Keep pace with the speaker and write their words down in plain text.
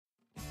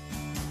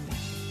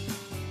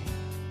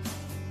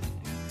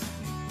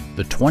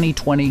the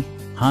 2020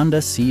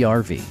 Honda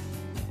CR-V.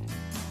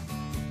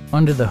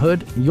 Under the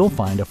hood, you'll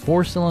find a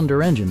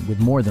 4-cylinder engine with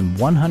more than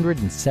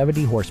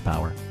 170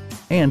 horsepower.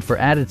 And for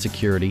added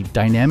security,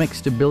 dynamic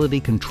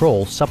stability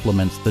control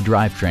supplements the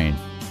drivetrain.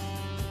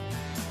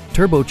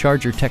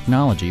 Turbocharger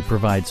technology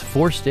provides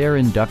forced air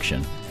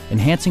induction,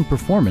 enhancing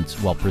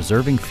performance while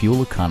preserving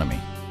fuel economy.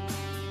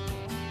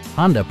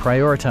 Honda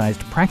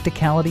prioritized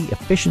practicality,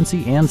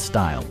 efficiency, and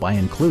style by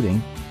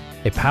including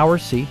a power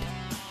seat,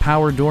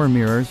 power door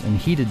mirrors and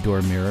heated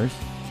door mirrors,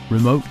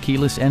 remote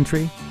keyless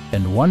entry,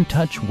 and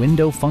one-touch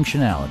window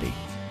functionality.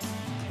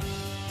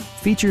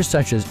 Features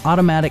such as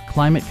automatic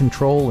climate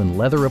control and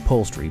leather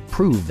upholstery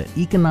prove that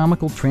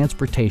economical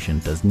transportation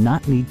does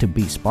not need to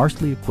be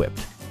sparsely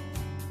equipped.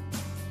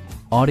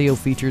 Audio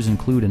features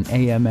include an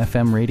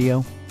AM/FM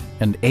radio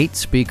and 8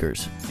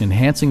 speakers,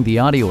 enhancing the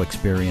audio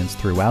experience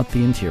throughout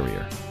the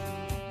interior.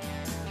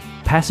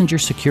 Passenger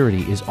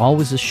security is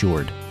always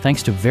assured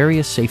thanks to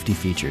various safety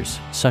features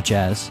such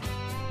as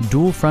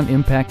dual front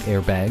impact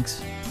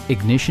airbags,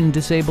 ignition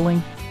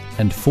disabling,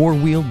 and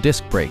 4-wheel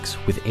disc brakes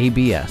with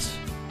ABS.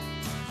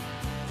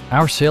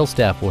 Our sales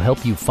staff will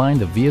help you find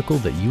the vehicle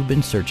that you've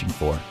been searching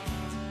for.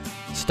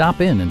 Stop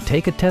in and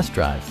take a test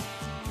drive.